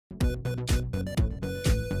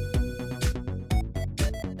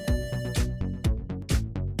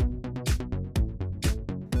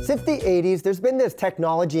Since the 80s, there's been this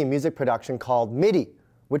technology in music production called MIDI,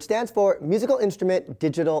 which stands for Musical Instrument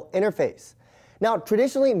Digital Interface. Now,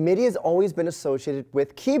 traditionally, MIDI has always been associated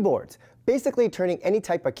with keyboards, basically turning any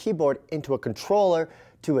type of keyboard into a controller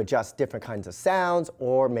to adjust different kinds of sounds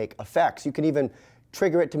or make effects. You can even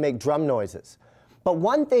trigger it to make drum noises. But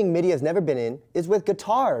one thing MIDI has never been in is with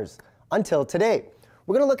guitars, until today.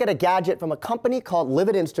 We're going to look at a gadget from a company called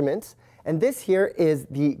Livid Instruments, and this here is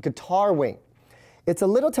the Guitar Wing. It's a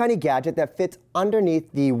little tiny gadget that fits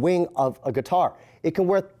underneath the wing of a guitar. It can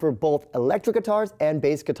work for both electric guitars and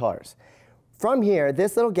bass guitars. From here,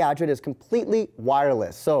 this little gadget is completely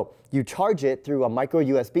wireless. So you charge it through a micro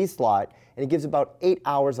USB slot, and it gives about 8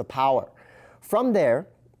 hours of power. From there,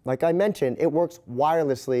 like I mentioned, it works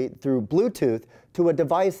wirelessly through Bluetooth to a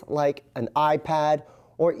device like an iPad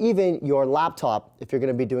or even your laptop if you're going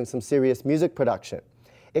to be doing some serious music production.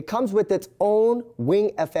 It comes with its own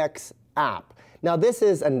Wing FX app. Now, this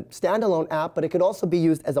is a standalone app, but it could also be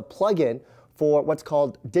used as a plugin for what's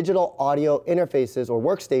called digital audio interfaces or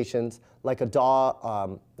workstations like a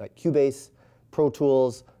DAW, like Cubase, Pro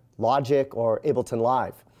Tools, Logic, or Ableton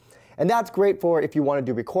Live. And that's great for if you want to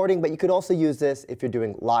do recording, but you could also use this if you're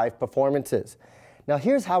doing live performances. Now,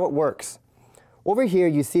 here's how it works. Over here,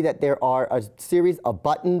 you see that there are a series of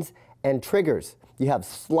buttons and triggers. You have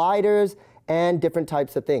sliders and different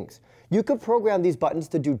types of things. You could program these buttons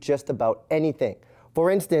to do just about anything. For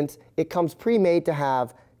instance, it comes pre-made to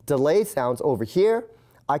have delay sounds over here.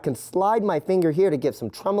 I can slide my finger here to give some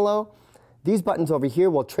tremolo. These buttons over here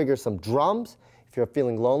will trigger some drums. If you're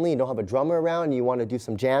feeling lonely, you don't have a drummer around, and you want to do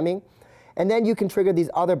some jamming. And then you can trigger these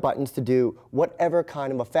other buttons to do whatever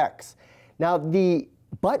kind of effects. Now, the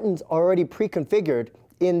buttons are already pre-configured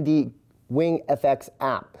in the Wing FX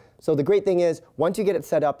app. So the great thing is, once you get it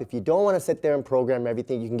set up, if you don't want to sit there and program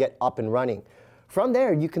everything, you can get up and running. From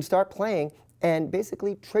there, you can start playing and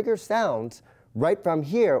basically trigger sounds right from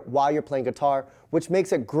here while you're playing guitar, which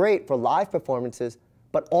makes it great for live performances,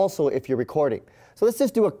 but also if you're recording. So let's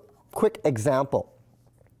just do a quick example.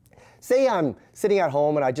 Say I'm sitting at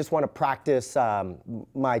home and I just want to practice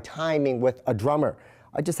my timing with a drummer.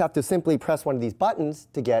 I just have to simply press one of these buttons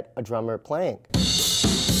to get a drummer playing.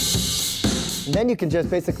 And then you can just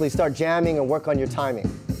basically start jamming and work on your timing.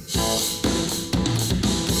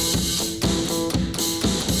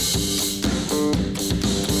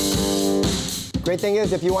 Great thing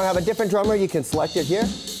is, if you want to have a different drummer, you can select it here.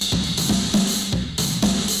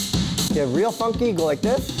 Get real funky, go like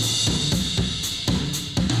this.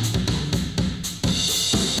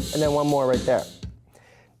 And then one more right there.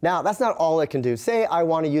 Now, that's not all it can do. Say I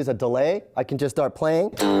want to use a delay. I can just start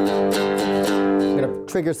playing. I'm going to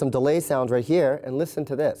trigger some delay sounds right here, and listen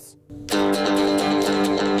to this.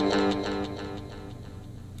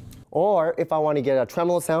 Or if I want to get a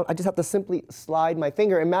tremolo sound, I just have to simply slide my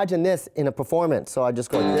finger. Imagine this in a performance. So I just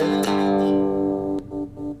go like this.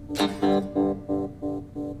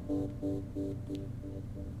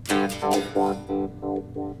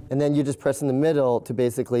 And then you just press in the middle to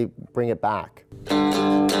basically bring it back.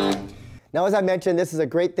 Now, as I mentioned, this is a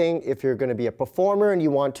great thing if you're going to be a performer and you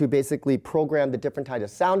want to basically program the different kinds of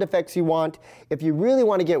sound effects you want. If you really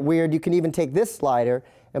want to get weird, you can even take this slider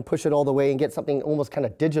and push it all the way and get something almost kind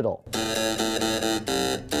of digital.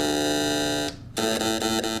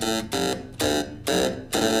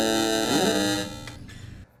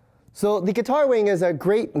 So the Guitar Wing is a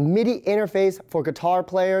great MIDI interface for guitar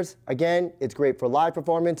players. Again, it's great for live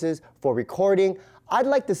performances, for recording. I'd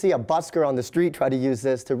like to see a busker on the street try to use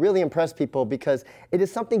this to really impress people, because it is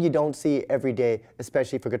something you don't see every day,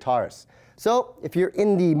 especially for guitarists. So if you're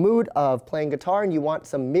in the mood of playing guitar and you want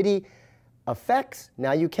some MIDI effects,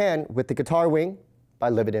 now you can with the Guitar Wing by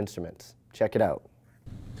Livid Instruments. Check it out.